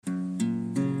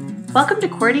Welcome to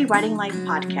QWERTY Writing Life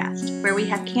Podcast, where we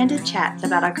have candid chats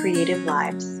about our creative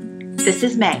lives. This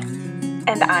is May.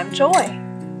 And I'm Joy.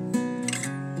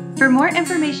 For more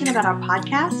information about our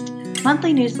podcast,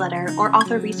 monthly newsletter, or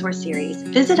author resource series,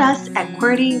 visit us at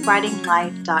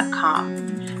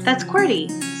QWERTYWritingLife.com. That's QWERTY,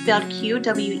 spelled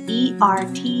QWERTY.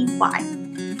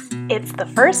 It's the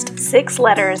first 6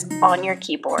 letters on your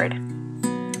keyboard.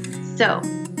 So,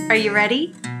 are you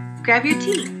ready? Grab your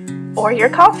tea. Or your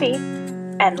coffee,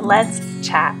 and let's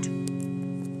chat.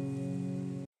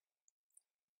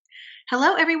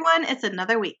 Hello, everyone. It's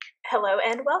another week. Hello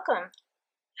and welcome.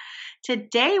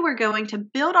 Today, we're going to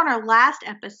build on our last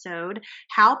episode,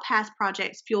 How Past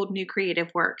Projects Fueled New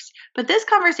Creative Works. But this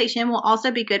conversation will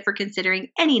also be good for considering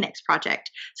any next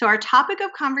project. So our topic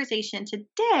of conversation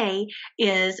today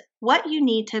is what you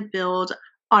need to build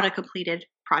on a completed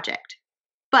project.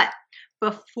 But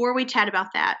before we chat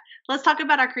about that, let's talk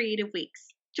about our creative weeks.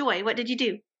 Joy, what did you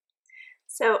do?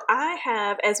 So I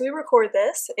have, as we record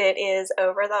this, it is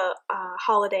over the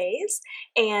holidays,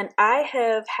 and I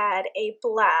have had a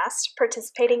blast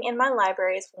participating in my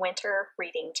library's Winter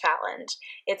Reading Challenge.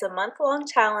 It's a month-long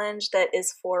challenge that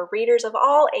is for readers of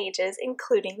all ages,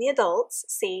 including the adults.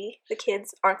 See, the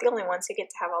kids aren't the only ones who get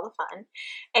to have all the fun.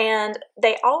 And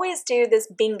they always do this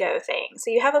bingo thing.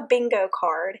 So you have a bingo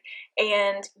card,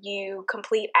 and you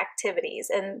complete activities,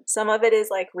 and some of it is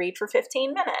like read for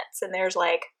 15 minutes, and there's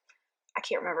like, I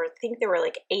can't remember. I think there were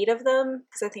like 8 of them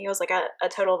because I think it was like a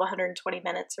total of 120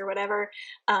 minutes or whatever.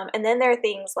 And then there are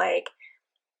things like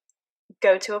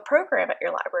go to a program at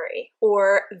your library,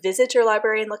 or visit your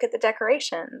library and look at the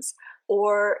decorations,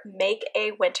 or make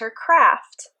a winter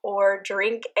craft, or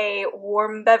drink a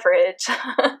warm beverage,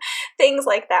 things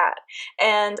like that.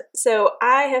 And so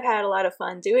I have had a lot of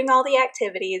fun doing all the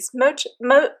activities, most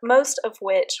of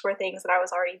which were things that I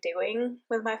was already doing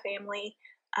with my family.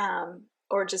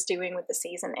 Or just doing with the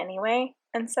season anyway.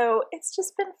 And so it's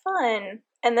just been fun.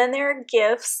 And then there are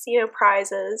gifts,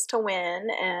 prizes to win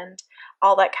and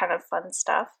all that kind of fun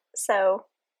stuff. So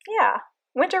yeah,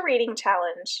 Winter Reading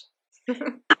Challenge. Okay.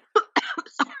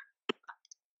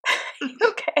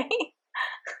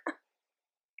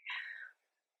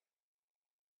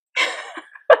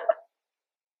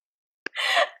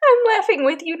 I'm laughing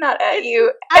with you, not at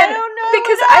you. I don't know.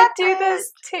 Because I do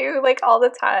this too, like all the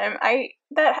time.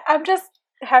 I'm just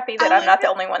happy that I'm not the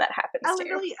only one that happens to. I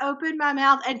literally opened my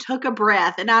mouth and took a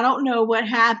breath, and I don't know what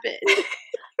happened.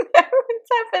 It's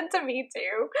happened to me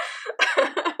too.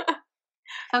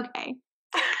 Okay.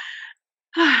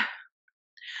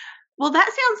 Well,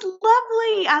 that sounds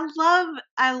lovely.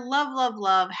 I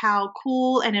love how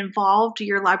cool and involved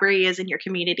your library is in your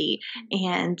community.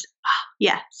 And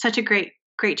yeah, such a great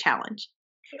challenge.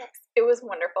 Yes, it was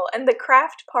wonderful. And the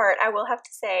craft part, I will have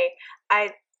to say,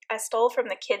 I stole from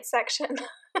the kids section, but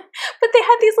they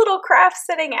had these little crafts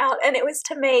sitting out, and it was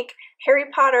to make Harry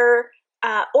Potter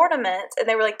ornaments, and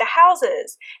they were like the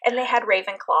houses, and they had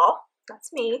Ravenclaw,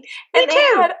 that's me, and they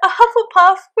had a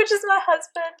Hufflepuff, which is my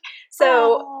husband.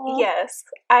 So yes,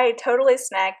 I totally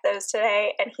snagged those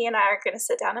today, and he and I are going to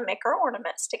sit down and make our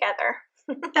ornaments together.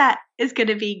 That is going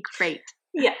to be great.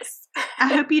 Yes. I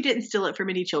hope you didn't steal it from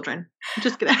any children. I'm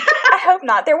just kidding. I hope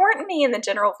not. There weren't any in the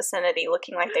general vicinity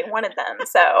looking like they wanted them,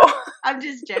 so. I'm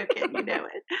just joking, you know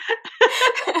it.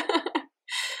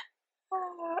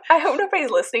 I hope nobody's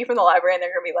listening from the library and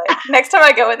they're going to be like, next time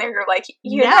I go in there, you're like,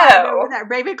 know. That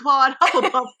Ravenclaw and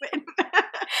Hufflepuff.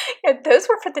 Yeah, those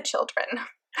were for the children.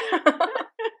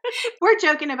 We're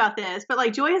joking about this, but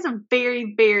like Joy has a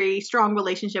very, very strong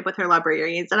relationship with her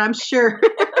librarians, and I'm sure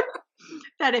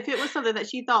that if it was something that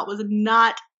she thought was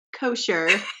not kosher,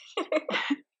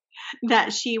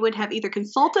 that she would have either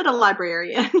consulted a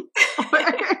librarian or...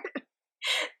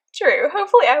 True.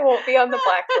 Hopefully I won't be on the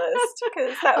blacklist,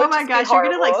 because that would my gosh, you're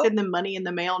going to like send them money in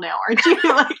the mail now, aren't you?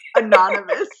 Like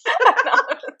anonymous.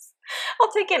 Anonymous.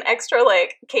 I'll take in extra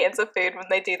like cans of food when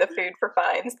they do the food for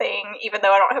fines thing. Even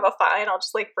though I don't have a fine, I'll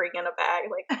just like bring in a bag.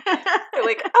 Like they're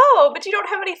like, oh, but you don't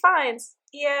have any fines.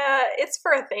 Yeah, it's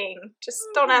for a thing. Just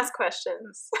don't ask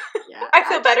questions. Yeah. I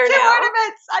feel better now.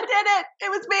 Ornaments. I did it.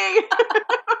 It was me.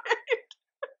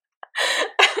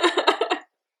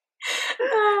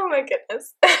 Oh my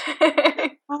goodness.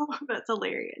 Oh, that's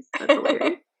hilarious. That's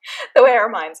hilarious. The way our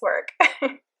minds work.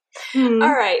 Mm-hmm.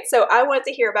 All right, so I wanted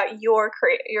to hear about your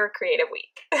creative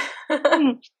week.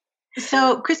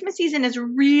 So Christmas season is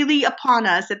really upon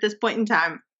us at this point in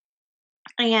time.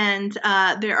 And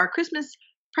there are Christmas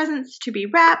presents to be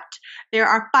wrapped. There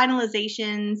are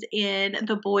finalizations in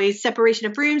the boys' separation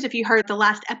of rooms. If you heard the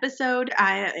last episode,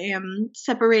 I am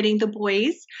separating the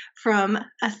boys from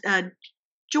a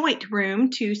joint room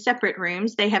to separate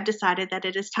rooms. They have decided that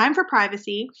it is time for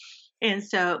privacy. And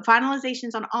so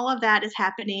finalizations on all of that is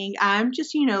happening. I'm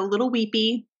just, a little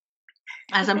weepy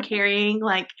as I'm carrying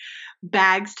like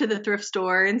bags to the thrift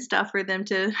store and stuff for them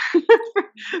to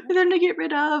for them to get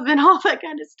rid of and all that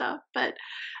kind of stuff. But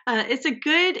it's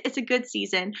a good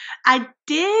season. I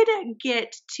did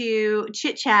get to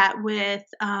chit chat with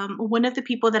one of the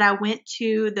people that I went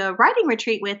to the writing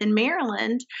retreat with in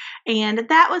Maryland, and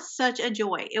that was such a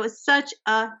joy. It was such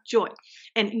a joy,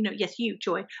 and yes, you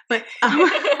joy, but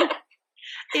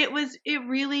it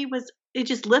really was. It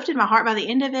just lifted my heart by the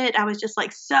end of it. I was just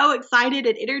like so excited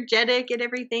and energetic and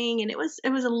everything. And it was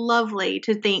lovely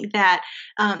to think that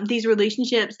these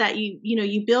relationships that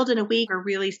you build in a week are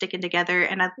really sticking together.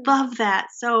 And I love that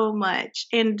so much.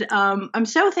 And I'm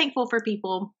so thankful for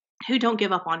people who don't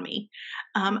give up on me.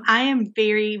 I am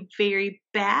very, very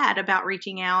bad about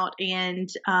reaching out and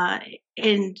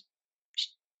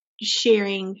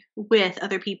sharing with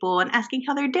other people and asking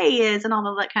how their day is and all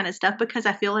of that kind of stuff, because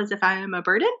I feel as if I am a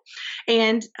burden,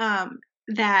 and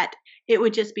that it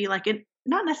would just be like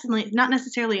not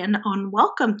necessarily an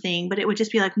unwelcome thing, but it would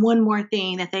just be like one more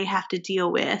thing that they have to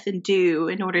deal with and do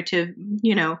in order to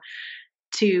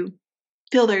to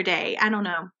fill their day. I don't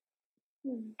know.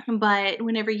 But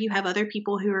whenever you have other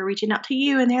people who are reaching out to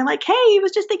you and they're like, hey, I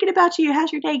was just thinking about you,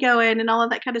 how's your day going, and all of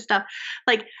that kind of stuff,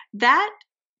 like that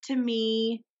to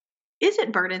me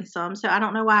isn't burdensome. So I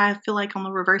don't know why I feel like on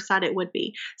the reverse side it would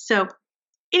be. So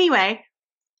anyway,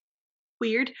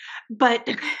 weird, but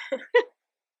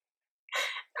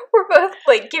we're both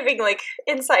like giving like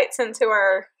insights into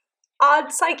our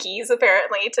odd psyches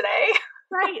apparently today.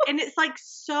 Right. And it's like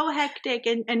so hectic.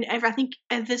 And I think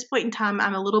at this point in time,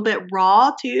 I'm a little bit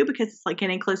raw too, because it's like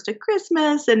getting close to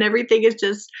Christmas and everything is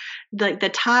just like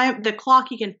the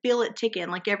clock, you can feel it ticking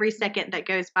like every second that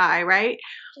goes by. Right.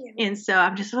 Yeah. And so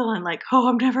I'm just feeling like, oh,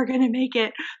 I'm never going to make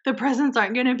it. The presents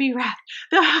aren't going to be wrapped.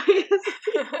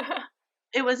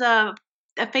 It was a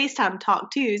FaceTime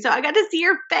talk too. So I got to see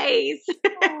your face.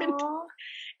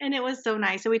 And it was so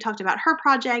nice. So we talked about her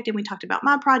project and we talked about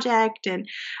my project and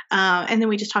then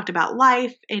we just talked about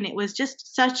life, and it was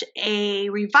just such a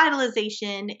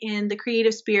revitalization in the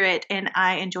creative spirit, and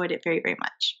I enjoyed it very, very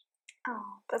much.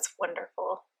 Oh, that's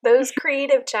wonderful. Those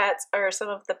creative chats are some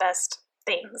of the best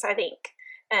things, I think.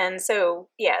 And so,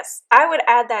 yes, I would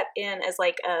add that in as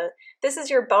like this is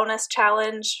your bonus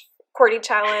challenge, QWERTY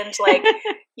challenge. Like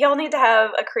y'all need to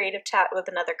have a creative chat with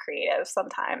another creative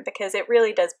sometime, because it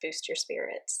really does boost your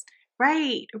spirits.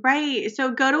 Right.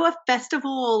 So go to a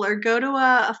festival or go to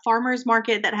a farmer's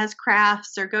market that has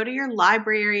crafts, or go to your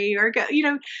library, or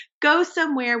go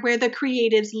somewhere where the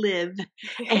creatives live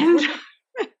and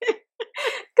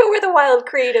go where the wild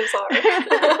creatives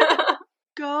are.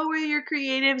 Go where your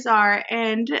creatives are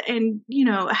and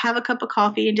have a cup of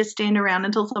coffee and just stand around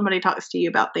until somebody talks to you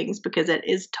about things, because it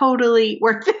is totally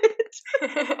worth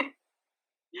it.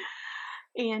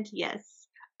 And yes.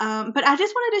 But I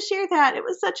just wanted to share that it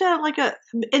was such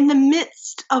in the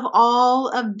midst of all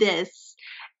of this,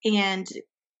 and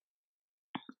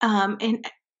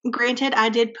granted, I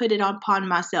did put it upon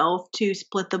myself to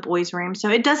split the boys' room, so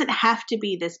it doesn't have to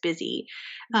be this busy.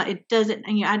 It doesn't,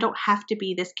 I don't have to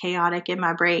be this chaotic in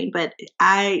my brain, but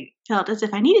I felt as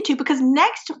if I needed to, because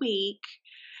next week,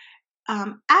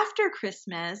 after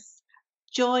Christmas,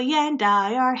 Joy and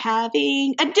I are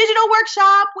having a digital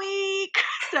workshop week.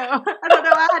 So I don't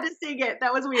know, I had to sing it.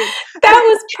 That was weird. That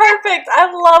was perfect.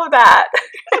 I love that.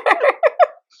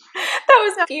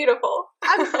 That was beautiful.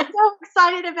 I'm so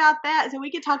excited about that. So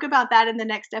we could talk about that in the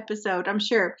next episode, I'm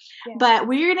sure. Yeah. But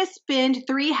we're going to spend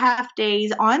 3 half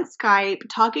days on Skype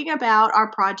talking about our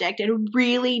project and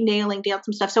really nailing down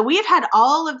some stuff. So we have had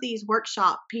all of these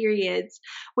workshop periods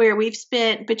where we've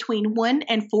spent between 1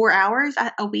 and 4 hours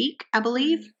a week, I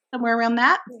believe, somewhere around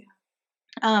that.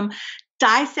 Yeah.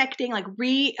 Dissecting, like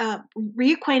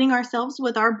reacquainting ourselves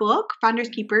with our book, Finders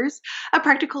Keepers, A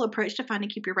Practical Approach to Find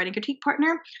and Keep Your Writing Critique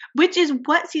Partner, which is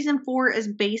what season 4 is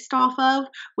based off of.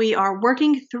 We are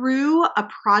working through a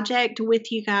project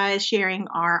with you guys, sharing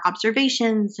our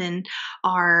observations and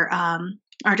our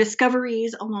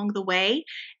discoveries along the way.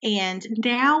 And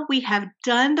now we have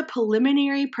done the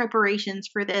preliminary preparations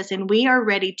for this, and we are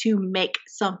ready to make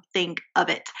something of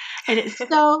it. And it's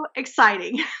so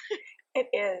exciting. It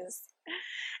is.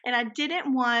 And I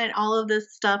didn't want all of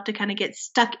this stuff to kind of get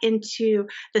stuck into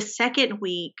the second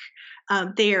week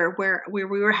where we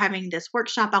were having this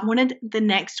workshop. I wanted the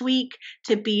next week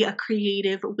to be a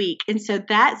creative week. And so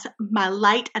that's my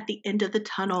light at the end of the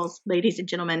tunnels, ladies and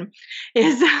gentlemen,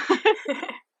 is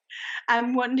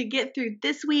I'm wanting to get through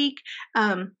this week.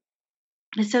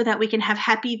 so that we can have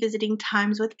happy visiting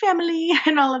times with family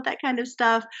and all of that kind of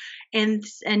stuff. And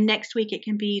next week it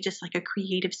can be just like a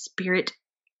creative spirit,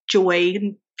 joy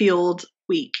filled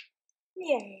week.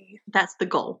 Yay. That's the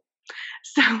goal.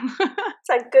 So it's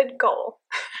a good goal.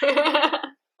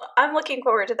 I'm looking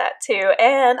forward to that too.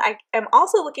 And I am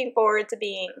also looking forward to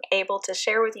being able to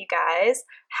share with you guys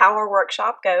how our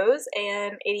workshop goes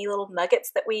and any little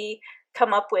nuggets that we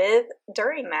come up with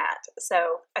during that. So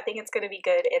I think it's going to be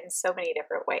good in so many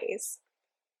different ways.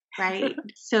 Right.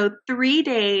 So 3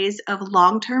 days of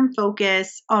long-term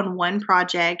focus on one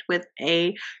project with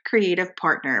a creative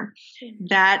partner.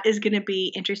 That is going to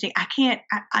be interesting.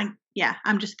 I'm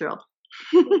just thrilled.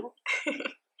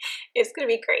 It's going to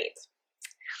be great.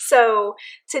 So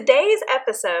today's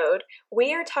episode,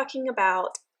 we are talking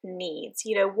about needs.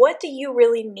 What do you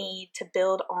really need to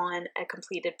build on a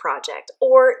completed project,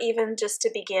 or even just to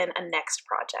begin a next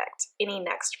project, any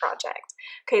next project?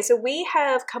 Okay, so we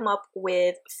have come up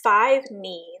with 5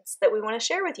 needs that we want to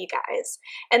share with you guys.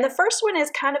 And the first one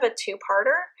is kind of a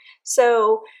two-parter.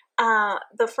 So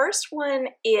the first one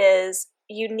is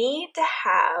you need to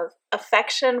have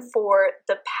affection for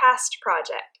the past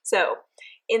project. So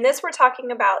in this, we're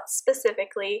talking about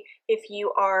specifically if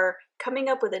you are coming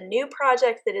up with a new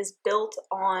project that is built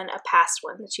on a past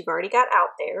one that you've already got out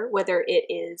there, whether it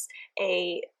is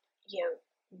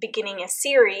beginning a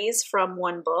series from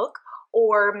one book,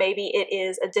 or maybe it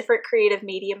is a different creative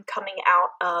medium coming out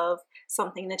of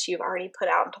something that you've already put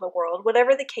out into the world,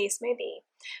 whatever the case may be.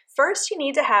 First, you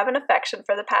need to have an affection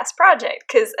for the past project,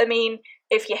 because,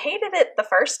 if you hated it the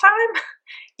first time,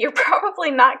 you're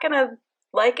probably not going to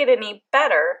like it any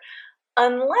better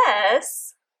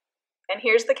unless, and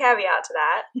here's the caveat to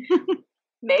that,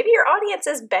 maybe your audience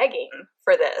is begging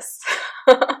for this.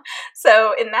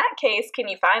 So in that case, can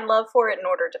you find love for it in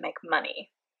order to make money?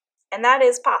 And that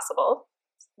is possible,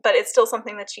 but it's still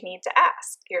something that you need to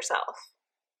ask yourself.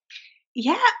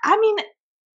 Yeah,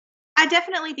 I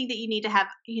definitely think that you need to have,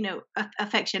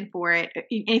 affection for it. And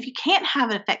if you can't have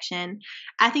an affection,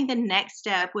 I think the next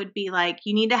step would be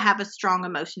you need to have a strong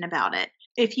emotion about it.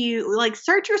 If you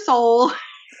search your soul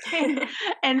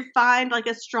and find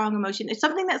a strong emotion, it's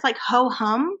something that's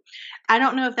ho-hum. I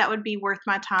don't know if that would be worth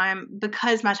my time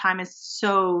because my time is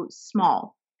so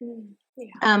small.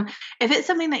 Yeah. If it's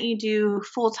something that you do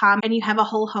full time and you have a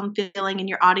whole home feeling and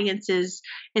your audience is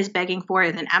begging for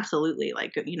it, then absolutely,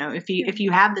 if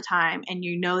you have the time and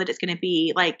you know that it's going to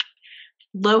be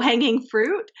low hanging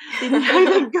fruit, then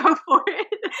you go for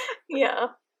it. Yeah.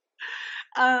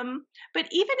 But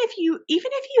even if you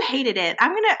hated it,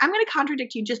 I'm gonna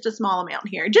contradict you just a small amount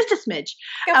here, just a smidge.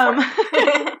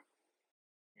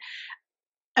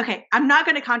 Okay, I'm not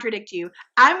going to contradict you.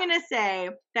 I'm going to say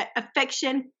that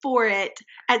affection for it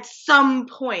at some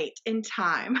point in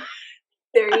time.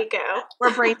 There you go. We're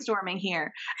brainstorming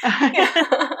here.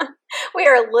 We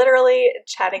are literally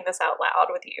chatting this out loud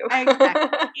with you.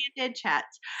 Exactly. Candid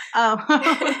chats.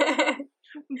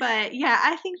 But yeah,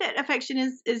 I think that affection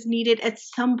is needed at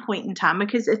some point in time,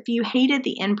 because if you hated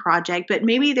the end project, but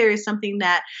maybe there is something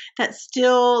that's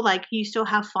still you still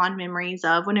have fond memories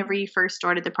of whenever you first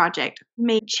started the project,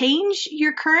 may change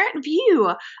your current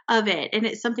view of it. And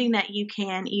it's something that you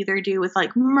can either do with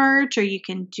merch, or you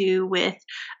can do with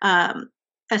a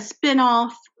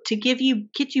spinoff to get you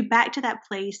back to that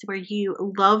place where you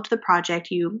loved the project,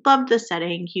 you loved the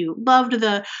setting, you loved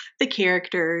the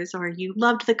characters, or you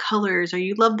loved the colors, or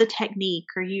you loved the technique,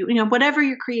 or whatever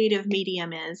your creative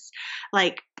medium is.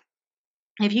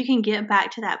 If you can get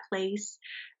back to that place,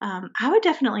 I would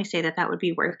definitely say that would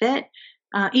be worth it.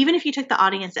 Even if you took the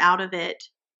audience out of it,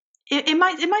 it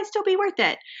might still be worth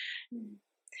it.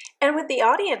 And with the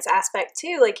audience aspect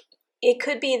too, it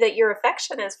could be that your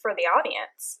affection is for the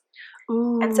audience.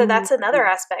 Ooh. And so that's another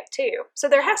aspect too. So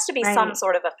there has to be some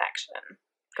sort of affection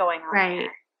going on. Right.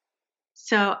 There.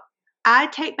 So I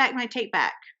take back my take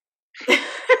back. Well,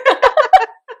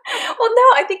 no,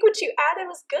 I think what you added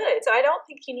was good. So I don't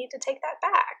think you need to take that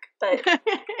back. But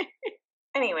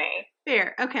anyway.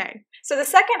 Fair. Okay. So the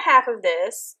second half of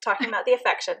this, talking about the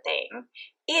affection thing,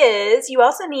 is you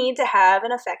also need to have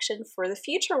an affection for the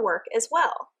future work as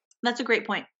well. That's a great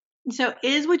point. So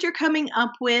is what you're coming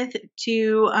up with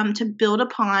to build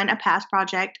upon a past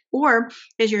project, or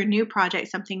is your new project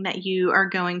something that you are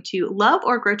going to love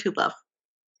or grow to love?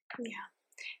 Yeah.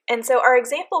 And so our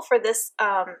example for this,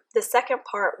 the second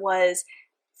part was,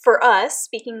 for us,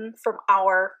 speaking from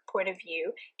our point of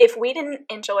view, if we didn't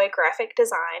enjoy graphic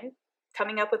design,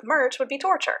 coming up with merch would be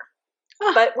torture.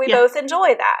 But we both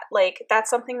enjoy that. That's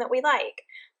something that we like.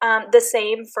 The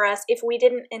same for us, if we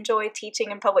didn't enjoy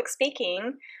teaching and public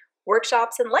speaking,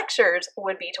 workshops and lectures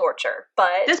would be torture, but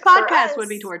this podcast would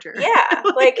be torture. Yeah,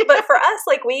 but for us,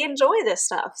 we enjoy this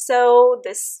stuff, so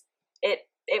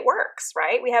it works,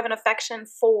 right? We have an affection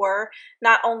for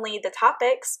not only the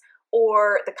topics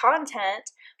or the content,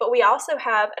 but we also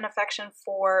have an affection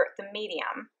for the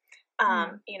medium,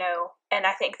 and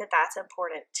I think that that's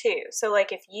important too. So,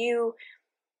 if you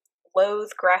loathe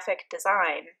graphic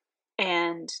design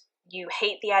and you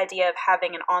hate the idea of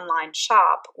having an online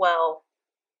shop, well,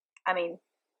 I mean,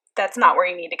 that's not where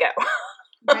you need to go.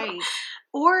 Right.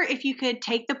 Or if you could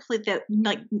take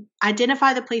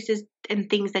identify the places and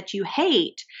things that you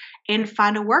hate and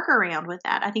find a workaround with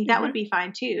that. I think that would be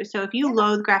fine too. So if you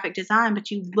loathe graphic design, but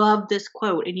you love this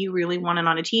quote and you really want it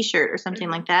on a t-shirt or something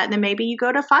like that, then maybe you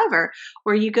go to Fiverr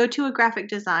or you go to a graphic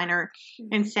designer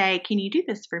and say, can you do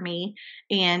this for me,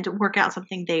 and work out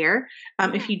something there.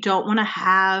 If you don't want to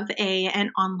have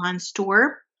an online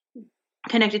store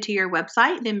connected to your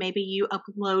website, then maybe you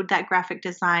upload that graphic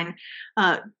design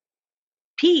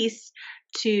piece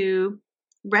to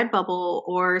Redbubble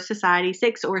or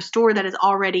Society6 or a store that is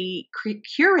already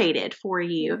curated for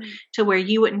you to where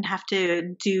you wouldn't have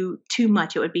to do too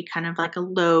much. It would be kind of like a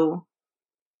low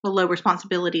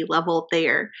responsibility level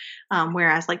there.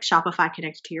 Whereas Shopify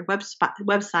connected to your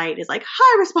website is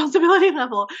high responsibility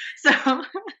level. So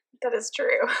that is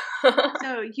true.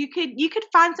 So you could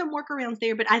find some workarounds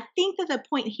there, but I think that the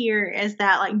point here is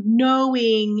that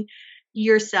knowing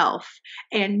yourself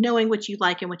and knowing what you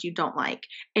like and what you don't like,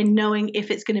 and knowing if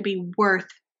it's going to be worth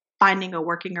finding a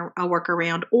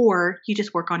workaround, or you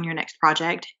just work on your next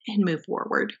project and move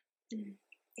forward.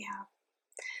 Yeah.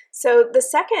 So the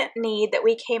second need that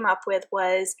we came up with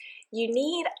was you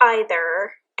need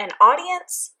either an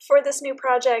audience for this new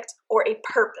project or a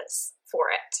purpose for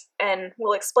it. And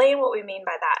we'll explain what we mean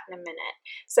by that in a minute.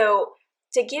 So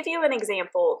to give you an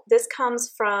example, this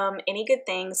comes from Any Good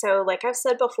Thing. So like I've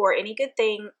said before, Any Good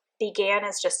Thing began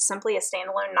as just simply a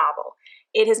standalone novel.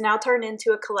 It has now turned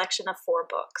into a collection of 4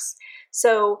 books.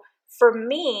 So for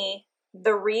me,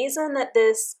 the reason that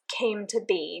this came to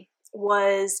be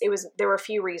there were a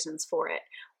few reasons for it.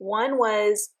 One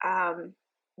was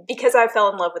because I fell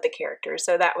in love with the characters,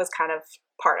 so that was kind of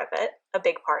part of it, a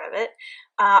big part of it.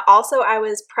 Also, I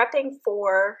was prepping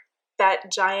for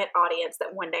that giant audience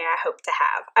that one day I hope to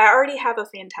have. I already have a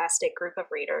fantastic group of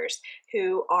readers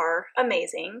who are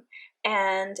amazing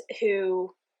and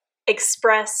who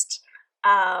expressed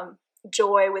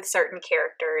joy with certain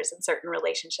characters and certain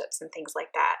relationships and things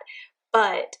like that.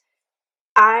 But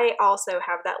I also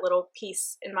have that little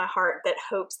piece in my heart that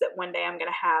hopes that one day I'm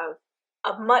going to have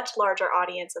a much larger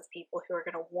audience of people who are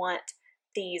going to want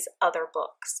these other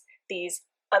books, these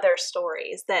other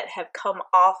stories that have come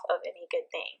off of Any Good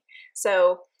Thing.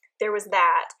 So there was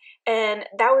that, and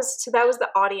that was the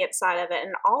audience side of it.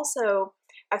 And also,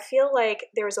 I feel like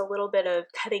there was a little bit of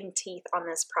cutting teeth on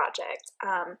this project.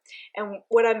 And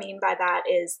what I mean by that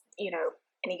is,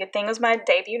 Any Good Thing was my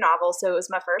debut novel, so it was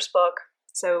my first book.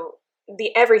 So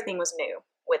everything was new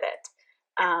with it.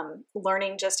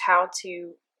 Learning just how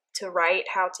to write,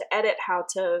 how to edit, how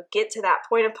to get to that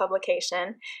point of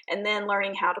publication, and then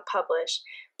learning how to publish.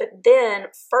 But then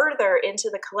further into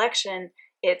the collection,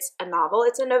 it's a novel,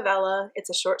 it's a novella, it's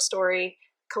a short story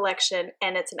collection,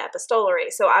 and it's an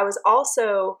epistolary. So I was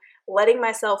also letting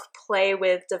myself play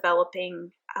with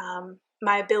developing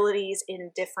my abilities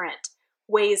in different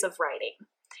ways of writing.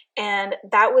 And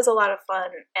that was a lot of fun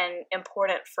and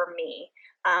important for me.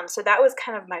 So that was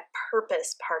kind of my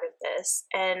purpose part of this.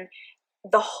 And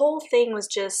the whole thing was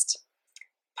just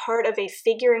part of a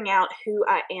figuring out who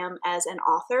I am as an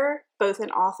author, both an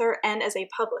author and as a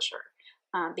publisher.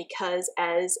 Because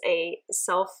as a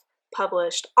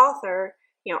self-published author,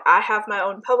 I have my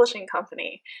own publishing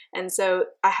company. And so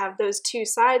I have those two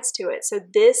sides to it. So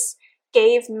this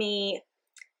gave me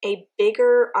a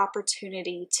bigger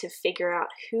opportunity to figure out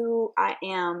who I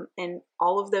am in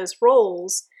all of those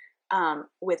roles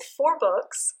with 4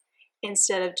 books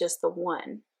instead of just the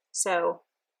one. So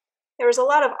there was a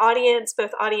lot of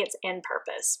both audience and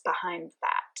purpose behind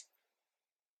that.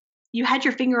 You had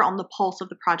your finger on the pulse of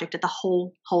the project at the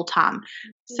whole time.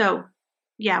 So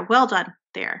yeah, well done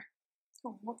there.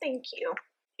 Oh, well, thank you.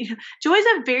 Joy's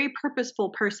a very purposeful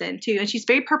person too, and she's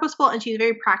very purposeful and she's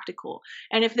very practical.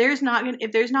 And if there's not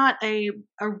a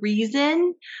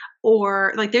reason,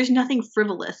 or there's nothing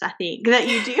frivolous, I think, that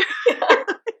you do.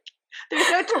 There's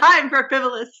no time for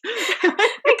frivolous.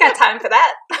 We got time for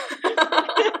that.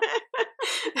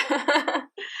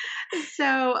 So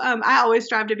I always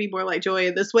strive to be more like Joy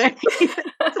in this way.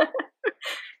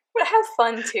 But have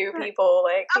fun too, people.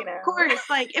 Of course,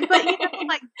 but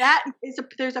that is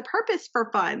there's a purpose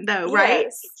for fun, though, right?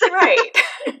 Yes, right.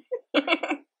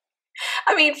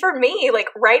 I mean, for me, like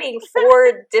writing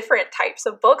 4 different types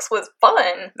of books was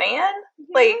fun, man.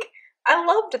 Like, I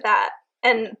loved that.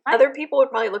 And Right. other people would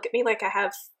probably look at me like I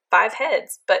have 5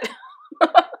 heads, but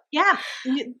Yeah,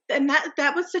 and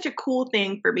that was such a cool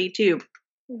thing for me too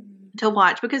to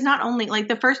watch, because not only like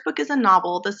the first book is a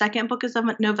novel, the second book is a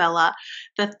novella,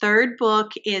 the third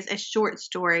book is a short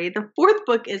story, the fourth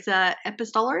book is a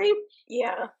epistolary.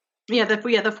 yeah.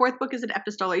 The fourth book is an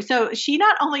epistolary. So she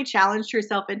not only challenged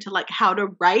herself into like how to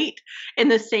write in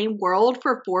the same world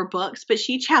for 4 books, but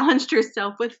she challenged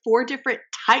herself with 4 different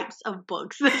types of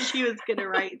books that she was going to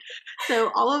write.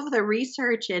 So all of the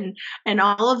research and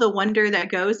all of the wonder that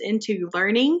goes into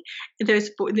learning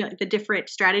the different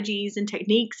strategies and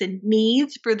techniques and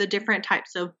needs for the different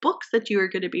types of books that you are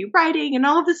going to be writing and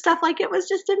all of this stuff, like it was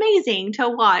just amazing to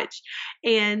watch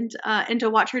and to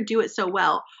watch her do it so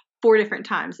well 4 different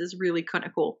times is really kind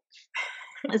of cool.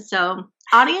 So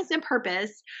audience and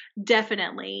purpose,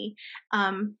 definitely.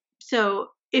 So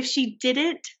if she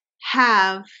didn't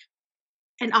have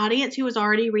an audience who was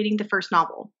already reading the first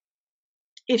novel,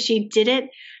 if she didn't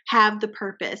have the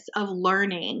purpose of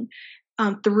learning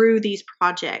through these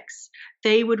projects,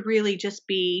 they would really just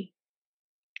be,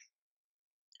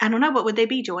 I don't know, what would they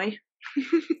be, Joy?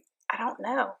 I don't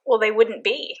know. Well, they wouldn't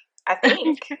be, I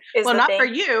think. Well, not for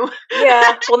you.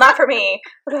 Yeah, well, not for me.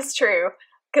 That's true,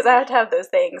 because I have to have those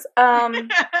things.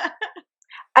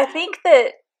 I think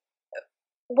that,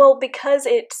 well, because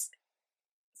it's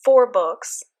 4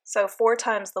 books, so 4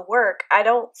 times the work, I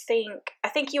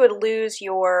think you would lose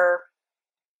your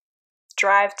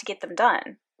drive to get them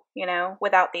done,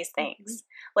 without these things.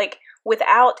 Like,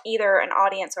 without either an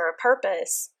audience or a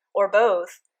purpose, or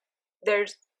both,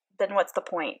 then what's the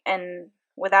point? And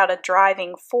without a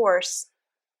driving force,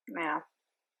 yeah.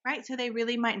 Right. So they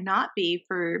really might not be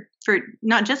for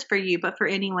not just for you, but for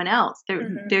anyone else.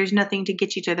 There's nothing to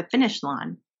get you to the finish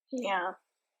line. Yeah.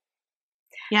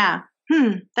 Yeah.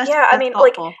 That's I mean,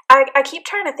 thoughtful. like, I keep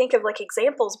trying to think of like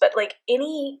examples, but like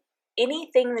anything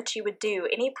that you would do,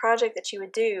 any project that you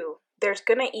would do, there's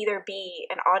gonna either be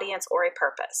an audience or a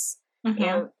purpose.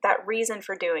 That reason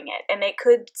for doing it. And it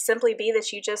could simply be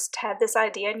that you just had this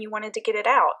idea and you wanted to get it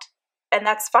out. And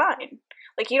that's fine.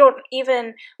 Like, you don't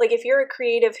even, like, if you're a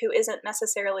creative who isn't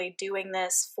necessarily doing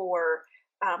this for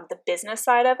the business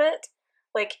side of it,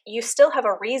 like, you still have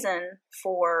a reason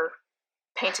for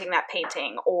painting that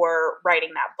painting or writing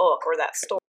that book or that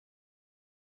story.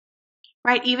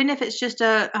 Right. Even if it's just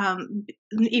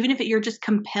even if you're just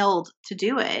compelled to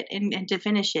do it and to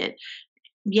finish it.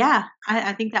 Yeah.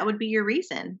 I think that would be your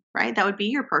reason, right? That would be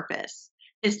your purpose,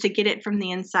 is to get it from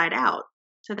the inside out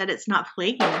so that it's not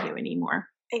plaguing you anymore.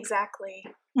 Exactly.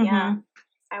 Yeah,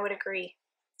 I would agree.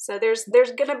 So there's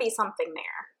going to be something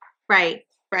there.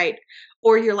 Right.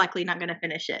 Or you're likely not going to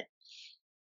finish it.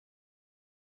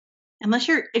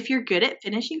 If you're good at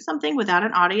finishing something without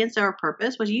an audience or a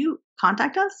purpose, would you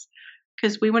contact us?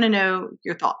 Because we want to know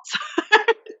your thoughts.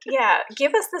 Yeah,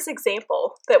 give us this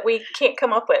example that we can't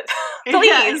come up with. Please,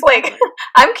 yeah, exactly. Like,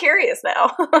 I'm curious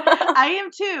now. I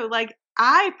am too. Like,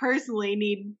 I personally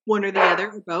need one or the other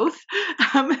or both.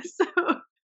 So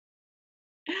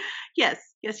yes.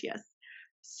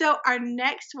 So our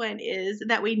next one is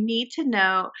that we need to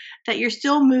know that you're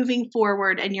still moving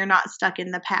forward and you're not stuck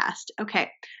in the past. Okay.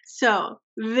 So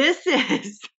this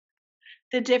is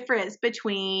the difference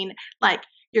between like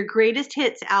your greatest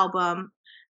hits album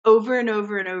over and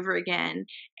over and over again,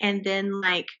 and then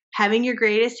like having your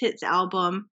greatest hits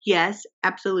album, yes,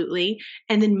 absolutely,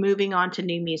 and then moving on to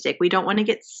new music. We don't want to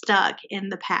get stuck in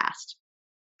the past.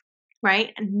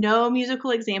 Right? No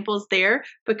musical examples there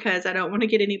because I don't want to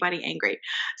get anybody angry.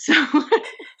 So,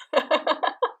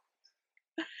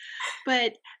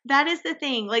 but that is the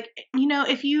thing. Like,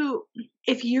 if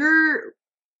your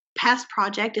past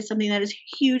project is something that is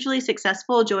hugely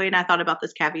successful, Joy and I thought about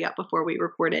this caveat before we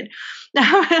recorded.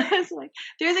 It's like,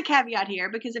 there's a caveat here,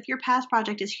 because if your past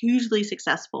project is hugely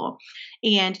successful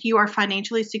and you are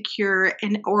financially secure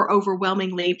or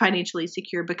overwhelmingly financially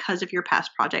secure because of your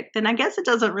past project, then I guess it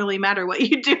doesn't really matter what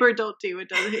you do or don't do. It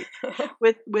doesn't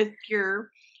with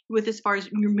as far as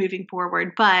you're moving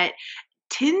forward, but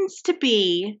tends to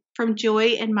be, from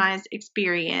Joy and my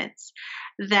experience,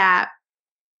 that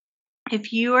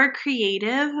if you are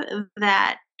creative,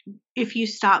 that if you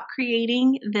stop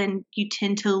creating, then you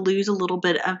tend to lose a little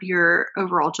bit of your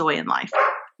overall joy in life.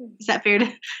 Is that fair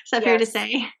to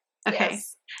say? Okay.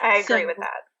 Yes, I agree with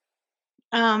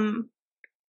that.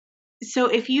 So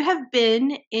if you have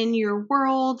been in your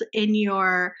world, in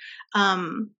your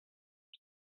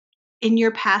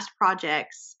past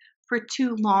projects for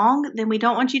too long, then we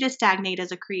don't want you to stagnate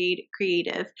as a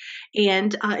creative.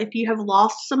 And if you have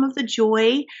lost some of the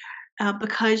joy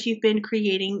because you've been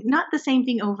creating not the same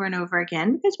thing over and over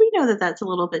again, because we know that that's a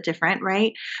little bit different,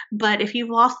 right? But if you've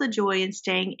lost the joy in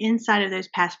staying inside of those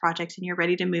past projects and you're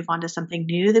ready to move on to something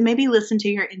new, then maybe listen to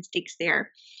your instincts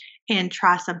there and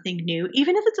try something new.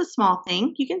 Even if it's a small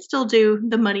thing, you can still do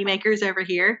the money makers over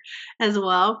here as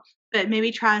well. But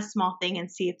maybe try a small thing and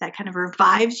see if that kind of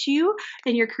revives you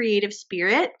and your creative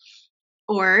spirit.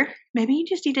 Or maybe you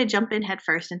just need to jump in head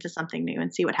first into something new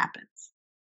and see what happens.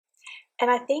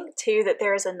 And I think, too, that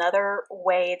there's another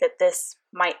way that this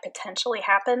might potentially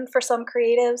happen for some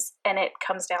creatives, and it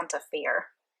comes down to fear.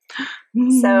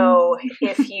 So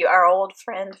if you, our old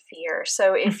friend fear,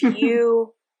 so if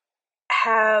you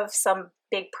have some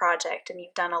big project and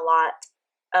you've done a lot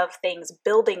of things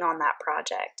building on that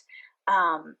project,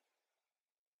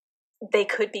 they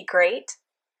could be great,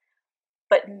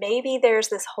 but maybe there's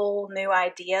this whole new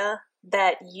idea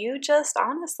that you just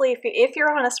honestly, if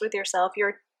you're honest with yourself,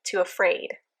 you're too afraid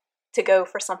to go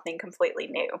for something completely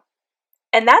new.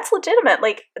 And that's legitimate.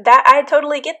 Like that, I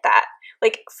totally get that.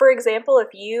 Like, for example, if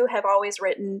you have always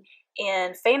written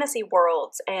in fantasy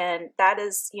worlds and that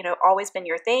is, always been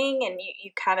your thing, and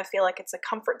you kind of feel like it's a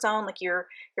comfort zone, like you're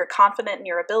confident in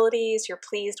your abilities, you're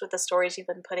pleased with the stories you've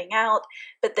been putting out,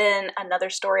 but then another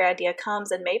story idea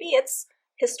comes and maybe it's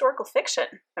historical fiction.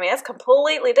 I mean, that's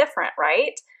completely different,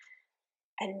 right?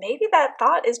 And maybe that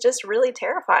thought is just really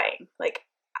terrifying. Like,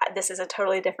 this is a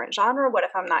totally different genre. What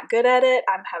if I'm not good at it?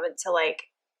 I'm having to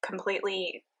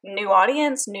completely new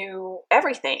audience, new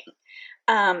everything.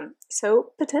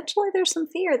 So potentially there's some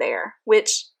fear there,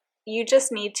 which you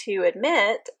just need to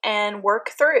admit and work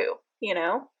through,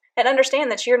 and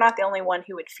understand that you're not the only one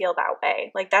who would feel that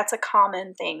way. Like that's a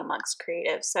common thing amongst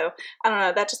creatives. So I don't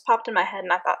know, that just popped in my head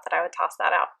and I thought that I would toss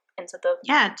that out into the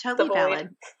totally the void.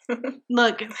 Valid.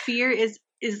 Look, fear is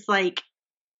like,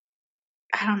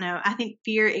 I don't know. I think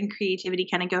fear and creativity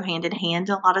kind of go hand in hand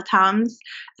a lot of times.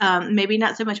 Maybe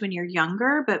not so much when you're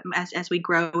younger, but as we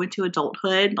grow into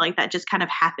adulthood, like that just kind of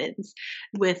happens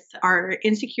with our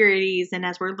insecurities, and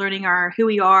as we're learning who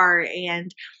we are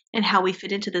and how we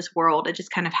fit into this world, it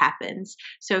just kind of happens.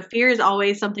 So fear is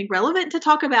always something relevant to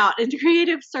talk about in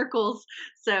creative circles.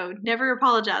 So never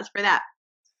apologize for that.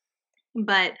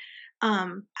 But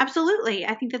absolutely,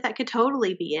 I think that could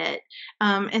totally be it.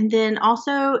 And then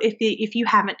also, if you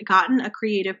haven't gotten a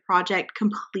creative project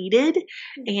completed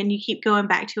and you keep going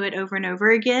back to it over and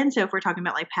over again, so if we're talking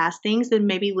about like past things, then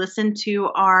maybe listen to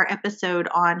our episode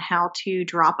on how to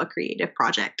drop a creative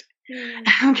project.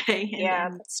 Okay.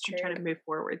 And that's true. Try to move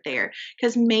forward there,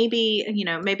 because maybe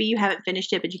you haven't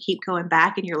finished it, but you keep going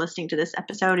back and you're listening to this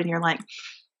episode and you're like,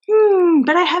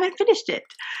 but I haven't finished it.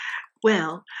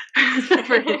 Well,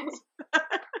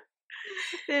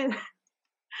 then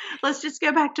let's just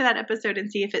go back to that episode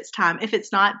and see if it's time. If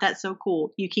it's not, that's so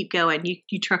cool. You keep going.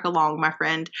 You truck along, my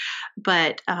friend.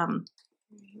 But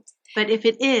if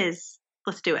it is,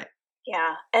 let's do it.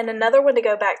 Yeah. And another one to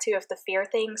go back to, if the fear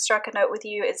thing struck a note with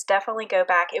you, is definitely go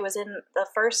back. It was in the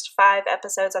first 5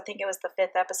 episodes. I think it was the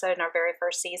 5th episode in our very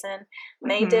first season.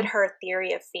 May did her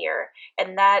theory of fear,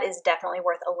 and that is definitely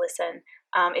worth a listen.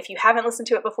 If you haven't listened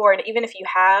to it before, and even if you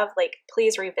have,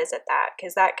 please revisit that,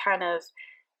 because that kind of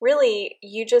really,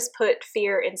 you just put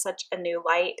fear in such a new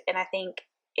light, and I think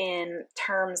in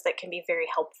terms that can be very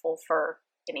helpful for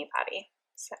anybody.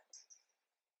 So.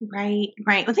 Right.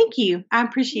 Well, thank you. I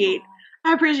appreciate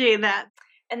that.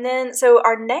 And then, so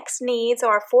our next need, so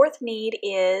our 4th need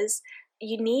is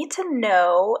you need to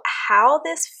know how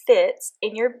this fits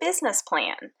in your business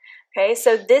plan. Okay,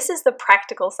 so this is the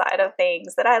practical side of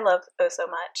things that I love so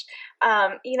much.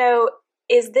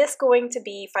 Is this going to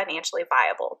be financially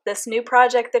viable? This new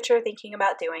project that you're thinking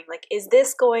about doing, is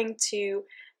this going to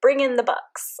bring in the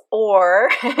bucks? Or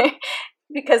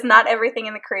because not everything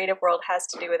in the creative world has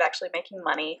to do with actually making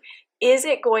money. Is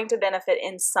it going to benefit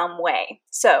in some way?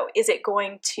 So is it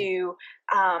going to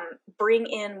bring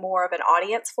in more of an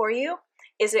audience for you?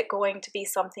 Is it going to be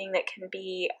something that can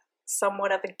be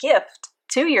somewhat of a gift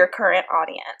to your current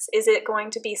audience? Is it going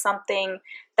to be something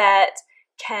that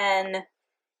can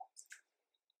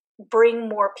bring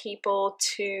more people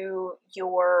to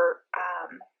your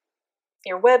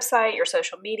website, your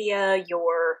social media,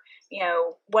 your,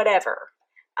 whatever?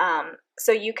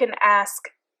 So you can ask,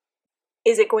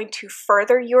 is it going to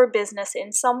further your business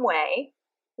in some way,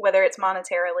 whether it's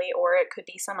monetarily or it could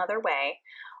be some other way?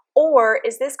 Or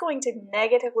is this going to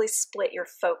negatively split your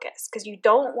focus? Because you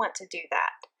don't want to do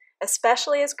that,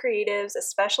 especially as creatives,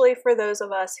 especially for those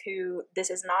of us who this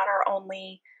is not our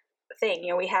only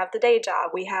thing. We have the day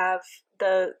job, we have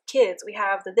the kids, we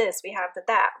have the this, we have the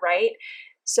that, right?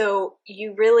 So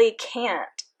you really can't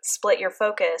split your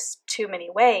focus too many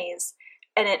ways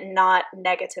and it not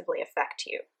negatively affect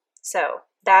you. So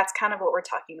that's kind of what we're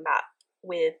talking about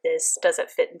with this. Does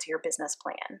it fit into your business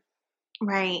plan?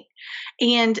 Right.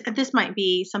 And this might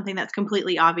be something that's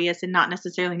completely obvious and not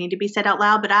necessarily need to be said out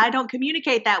loud, but I don't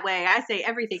communicate that way. I say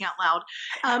everything out loud.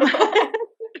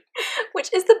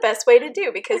 Which is the best way to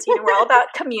do, because we're all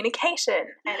about communication.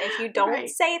 And if you don't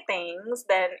say things,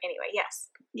 then anyway, yes.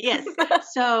 Yes.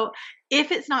 So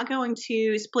if it's not going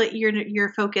to split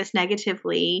your focus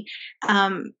negatively,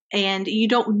 and you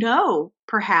don't know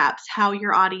perhaps how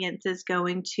your audience is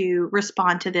going to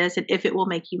respond to this and if it will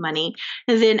make you money,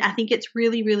 then I think it's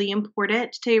really, really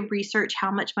important to research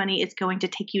how much money it's going to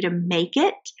take you to make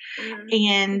it,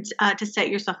 and to set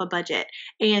yourself a budget.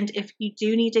 And if you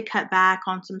do need to cut back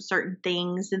on some certain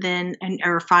things, then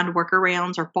or find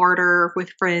workarounds or barter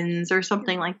with friends or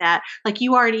something like that, like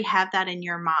you already have that in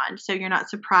your mind. So you're not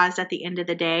surprised at the end of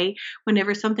the day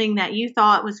whenever something that you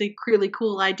thought was a really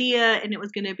cool idea and it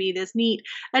was going to be this neat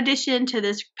addition to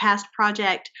this past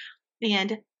project,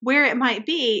 and where it might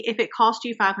be, if it cost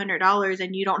you $500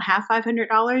 and you don't have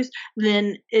 $500,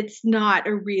 then it's not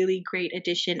a really great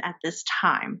addition at this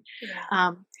time.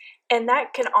 Yeah. And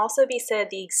that can also be said,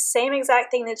 the same exact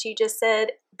thing that you just said,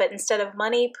 but instead of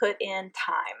money, put in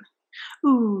time.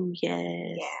 Ooh,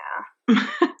 yes. Yeah.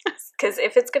 Because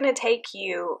if it's going to take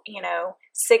you,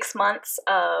 6 months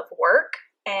of work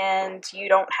and you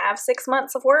don't have 6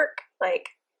 months of work,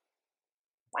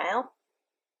 well,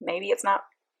 maybe it's not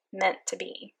meant to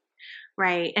be.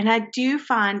 Right. And I do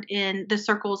find in the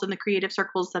circles and the creative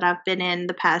circles that I've been in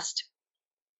the past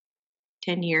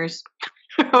 10 years,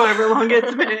 however long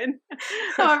it's been,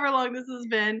 however long this has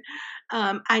been,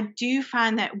 I do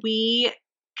find that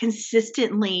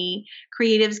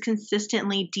creatives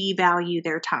consistently devalue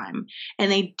their time,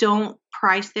 and they don't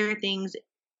price their things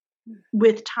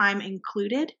with time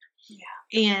included. Yeah.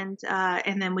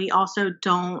 And then we also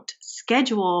don't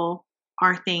schedule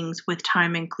our things with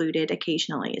time included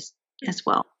occasionally as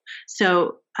well.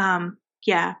 So,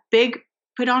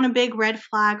 put on a big red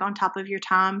flag on top of your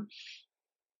time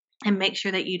and make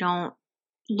sure that you don't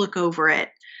look over it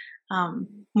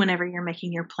whenever you're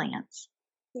making your plans.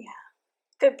 Yeah.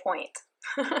 Good point.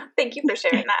 Thank you for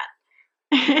sharing that.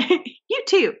 You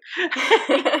too.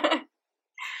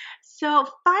 So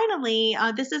finally,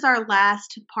 this is our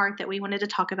last part that we wanted to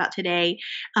talk about today.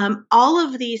 All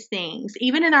of these things,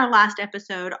 even in our last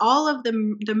episode, all of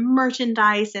the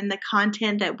merchandise and the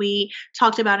content that we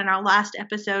talked about in our last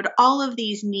episode, all of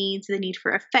these needs, the need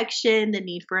for affection, the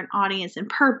need for an audience and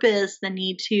purpose, the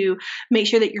need to make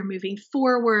sure that you're moving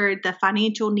forward, the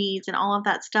financial needs and all of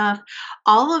that stuff,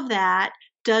 all of that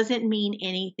doesn't mean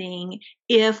anything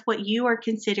if what you are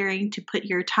considering to put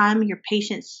your time, your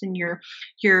patience, and your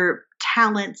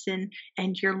talents and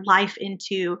your life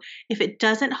into, if it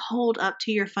doesn't hold up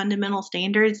to your fundamental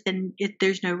standards, then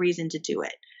there's no reason to do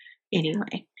it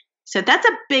anyway. So that's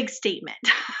a big statement.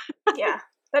 Yeah,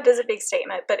 that is a big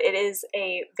statement, but it is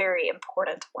a very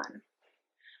important one.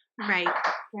 Right.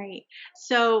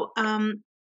 So,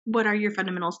 what are your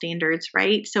fundamental standards,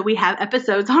 right? So we have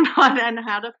episodes on how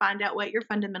to find out what your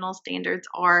fundamental standards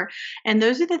are. And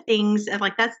those are the things,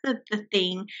 that's the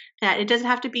thing that it doesn't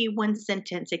have to be one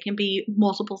sentence. It can be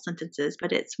multiple sentences,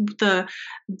 but it's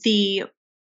the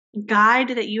guide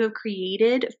that you have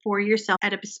created for yourself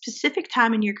at a specific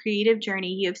time in your creative journey.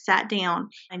 You have sat down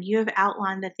and you have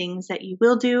outlined the things that you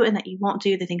will do and that you won't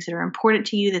do, the things that are important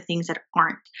to you, the things that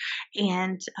aren't.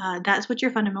 And that's what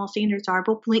your fundamental standards are.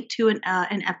 We'll link to an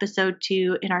episode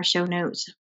too in our show notes,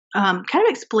 kind of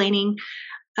explaining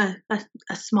a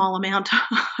small amount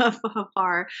of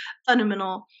our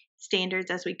fundamental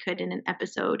standards as we could in an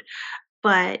episode.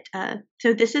 But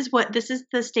so this is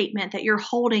the statement that you're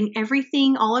holding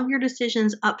everything, all of your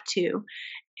decisions up to,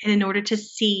 in order to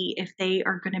see if they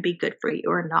are going to be good for you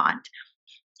or not.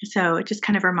 So it just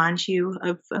kind of reminds you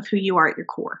of who you are at your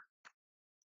core.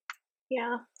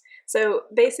 Yeah. So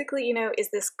basically, is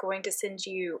this going to send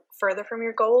you further from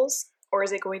your goals, or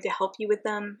is it going to help you with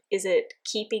them? Is it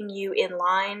keeping you in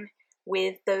line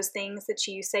with those things that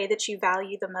you say that you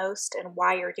value the most and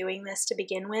why you're doing this to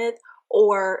begin with?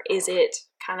 Or is it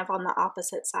kind of on the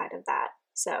opposite side of that?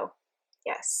 So,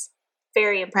 yes,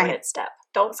 very important step.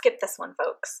 Don't skip this one,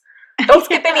 folks. Don't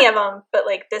skip any of them. But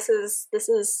this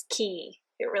is key.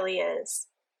 It really is.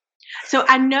 So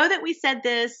I know that we said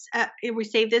this, we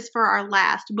saved this for our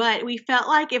last, but we felt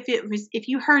like if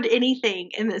you heard anything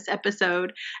in this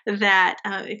episode that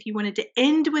if you wanted to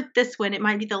end with this one, it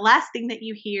might be the last thing that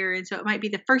you hear. And so it might be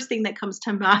the first thing that comes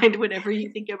to mind whenever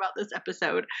you think about this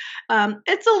episode.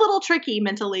 It's a little tricky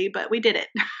mentally, but we did it.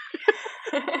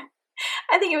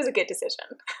 I think it was a good decision.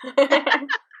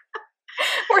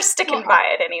 We're sticking by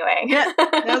it anyway. Yeah,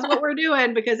 that's what we're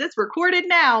doing because it's recorded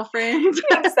now, friends.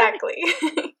 Exactly.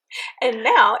 And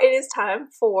now it is time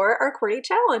for our QWERTY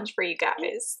challenge for you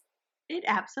guys. It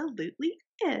absolutely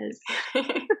is.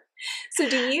 So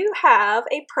do you have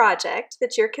a project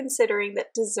that you're considering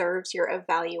that deserves your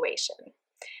evaluation?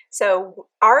 So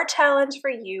our challenge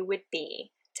for you would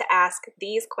be to ask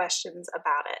these questions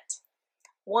about it.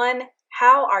 1,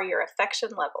 how are your affection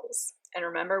levels? And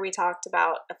remember, we talked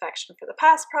about affection for the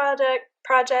past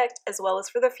project as well as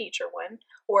for the future one.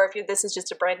 Or if this is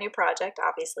just a brand new project,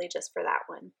 obviously just for that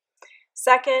one.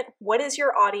 2nd, what is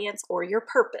your audience or your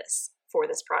purpose for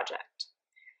this project?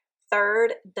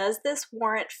 3rd, does this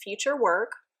warrant future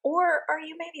work, or are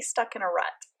you maybe stuck in a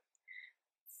rut?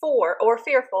 4, or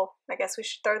fearful. I guess we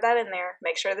should throw that in there.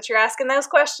 Make sure that you're asking those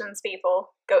questions,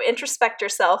 people. Go introspect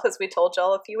yourself, as we told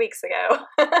y'all a few weeks ago.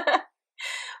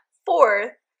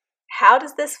 4th, how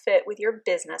does this fit with your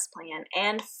business plan?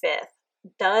 And 5th,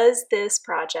 does this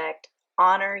project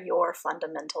honor your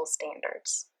fundamental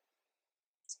standards?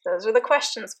 So those are the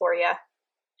questions for you.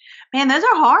 Man, those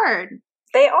are hard.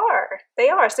 They are.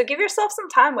 So give yourself some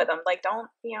time with them. Like, don't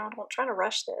try to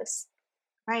rush this.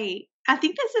 Right. I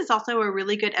think this is also a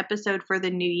really good episode for the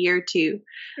new year too.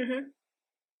 Mm-hmm.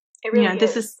 It really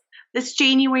is. This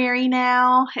January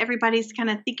now. Everybody's kind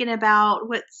of thinking about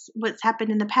what's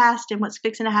happened in the past and what's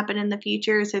fixing to happen in the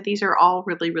future. So these are all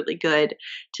really, really good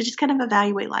to just kind of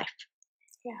evaluate life.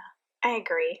 Yeah, I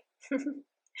agree.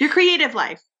 Your creative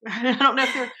life. I don't know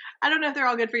if they're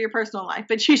all good for your personal life,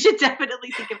 but you should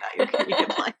definitely think about your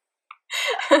creative life.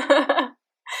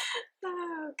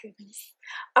 Oh, goodness.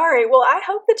 All right. Well, I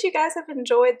hope that you guys have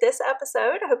enjoyed this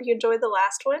episode. I hope you enjoyed the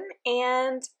last one.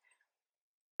 And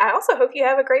I also hope you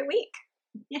have a great week.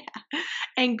 Yeah.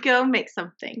 And go make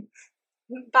something.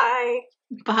 Bye.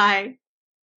 Bye.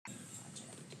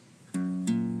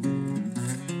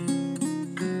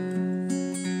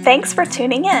 Thanks for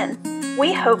tuning in.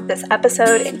 We hope this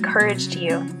episode encouraged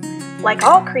you. Like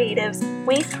all creatives,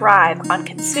 we thrive on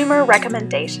consumer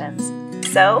recommendations.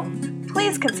 So,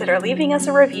 please consider leaving us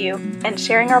a review and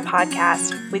sharing our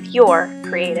podcast with your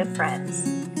creative friends.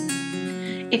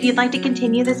 If you'd like to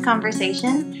continue this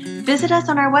conversation, visit us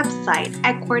on our website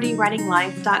at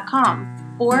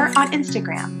QWERTYWritingLife.com or on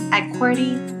Instagram at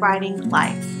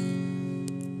QWERTYWritingLife.